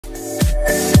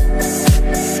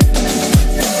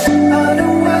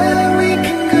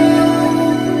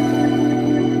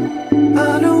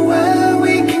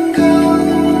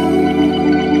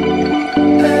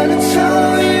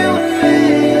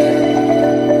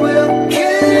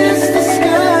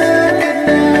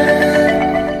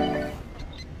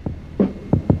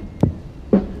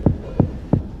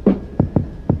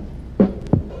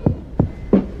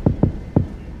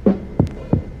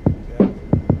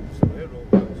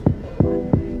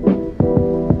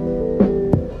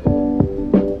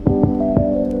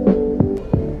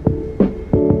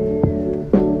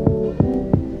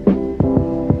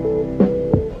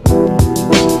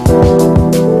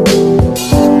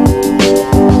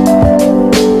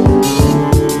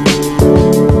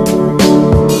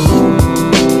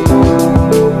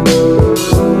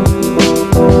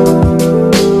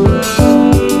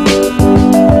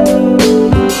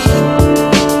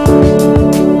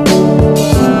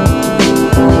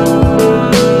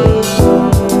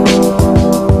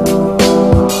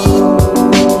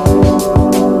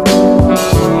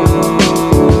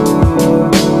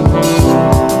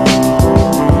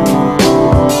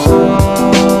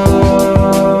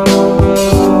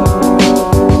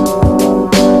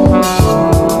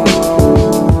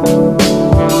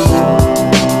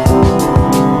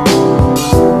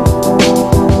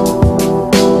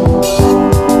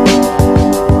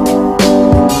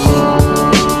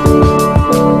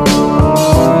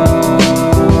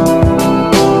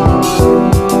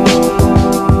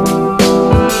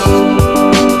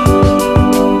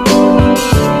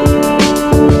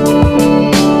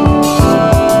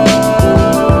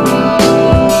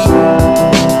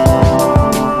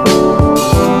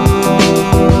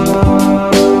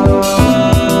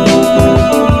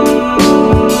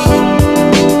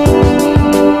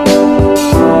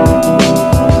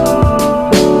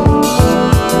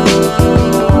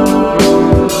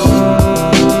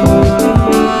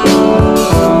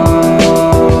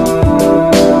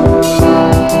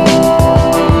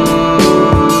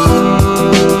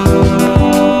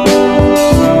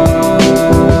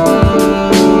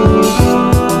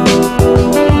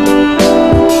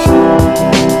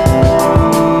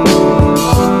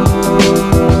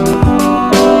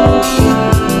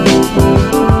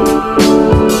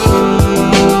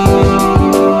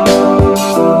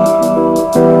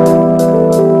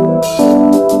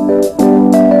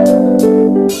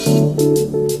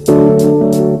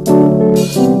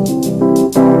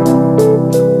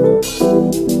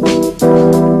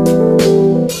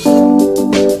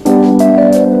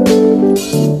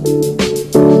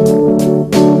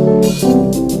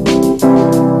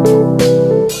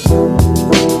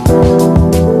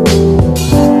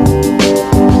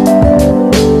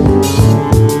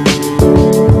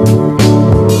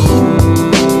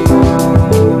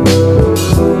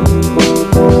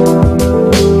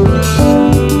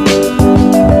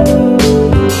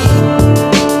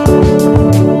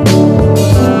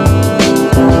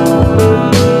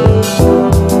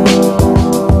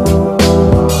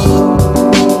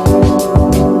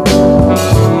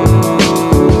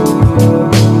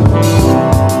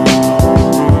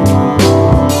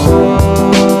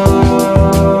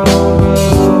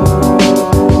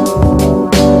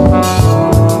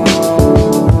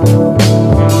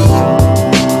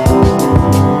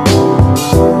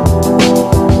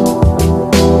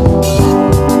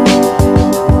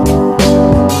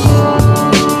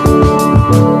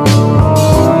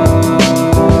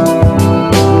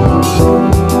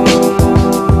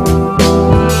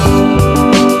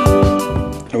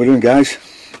guys.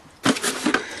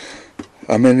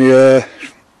 I'm in the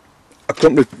I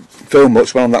couldn't really film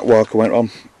much when that walk I went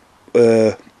on.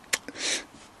 That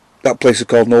place is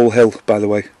called Noel, by the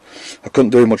way. I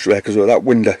couldn't do much there because it was that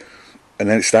windy, and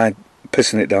then it started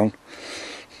pissing it down,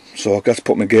 so I got to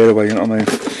put my gear away, you know what I mean.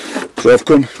 So I've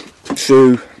come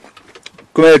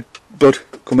here bud,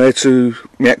 come here to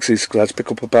my ex's because I had to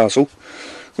pick up a parcel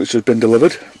which has been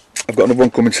delivered. I've got another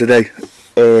one coming today.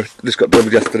 This got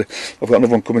delivered yesterday. I've got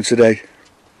another one coming today.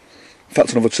 In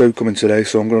fact, another two coming today,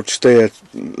 so I'm going to stay here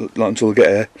not until I get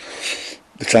here.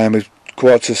 The time is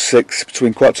 6:15,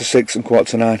 between 6:15 and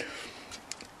 9:15.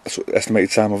 That's the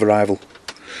estimated time of arrival.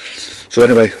 So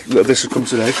anyway, this has come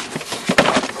today.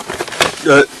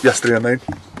 Yesterday, I mean.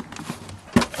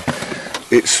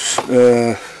 It's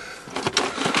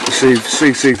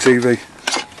CCTV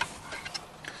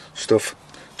stuff.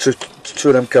 Two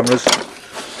of them cameras.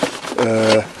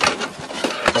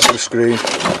 That's the screen.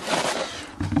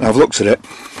 Now, I've looked at it.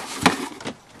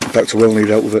 In fact, I will need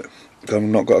help with it because I've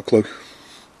not got a clue.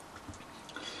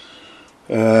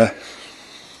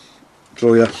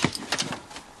 So yeah,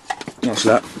 that's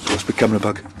that. So that's my camera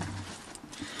bag.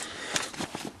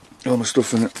 All my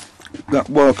stuff in it. That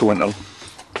walk I went on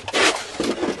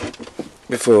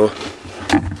before.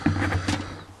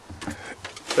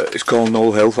 It's called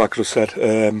Noel Hill, like I said.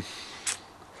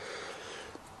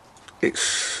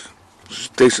 It's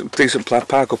decent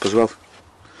park up as well.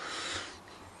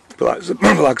 But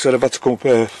like I said, I've had to come up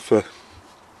here for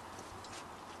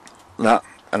that,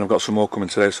 and I've got some more coming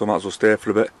today, so I might as well stay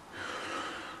for a bit.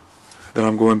 Then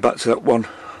I'm going back to that one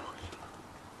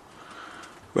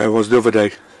where I was the other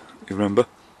day, you remember?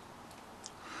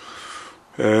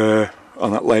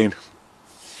 On that lane.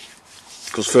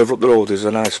 Because further up the road is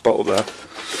a nice spot up there,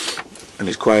 and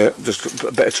it's quiet, just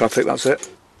a bit of traffic, that's it.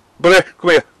 Buddy, come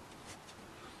here!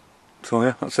 So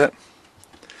yeah, that's it.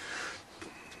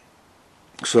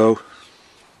 So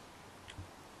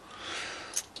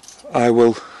I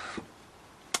will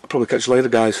probably catch you later,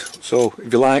 guys. So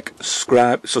if you like,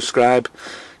 subscribe,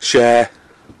 share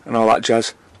and all that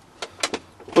jazz.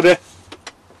 Buddy,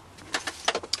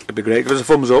 it'd be great. Give us a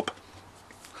thumbs up.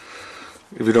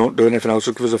 If you don't do anything else,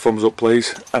 just give us a thumbs up,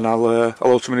 please. And I'll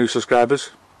hello to my new subscribers,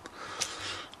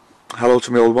 hello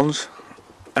to my old ones,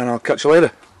 and I'll catch you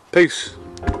later. Peace.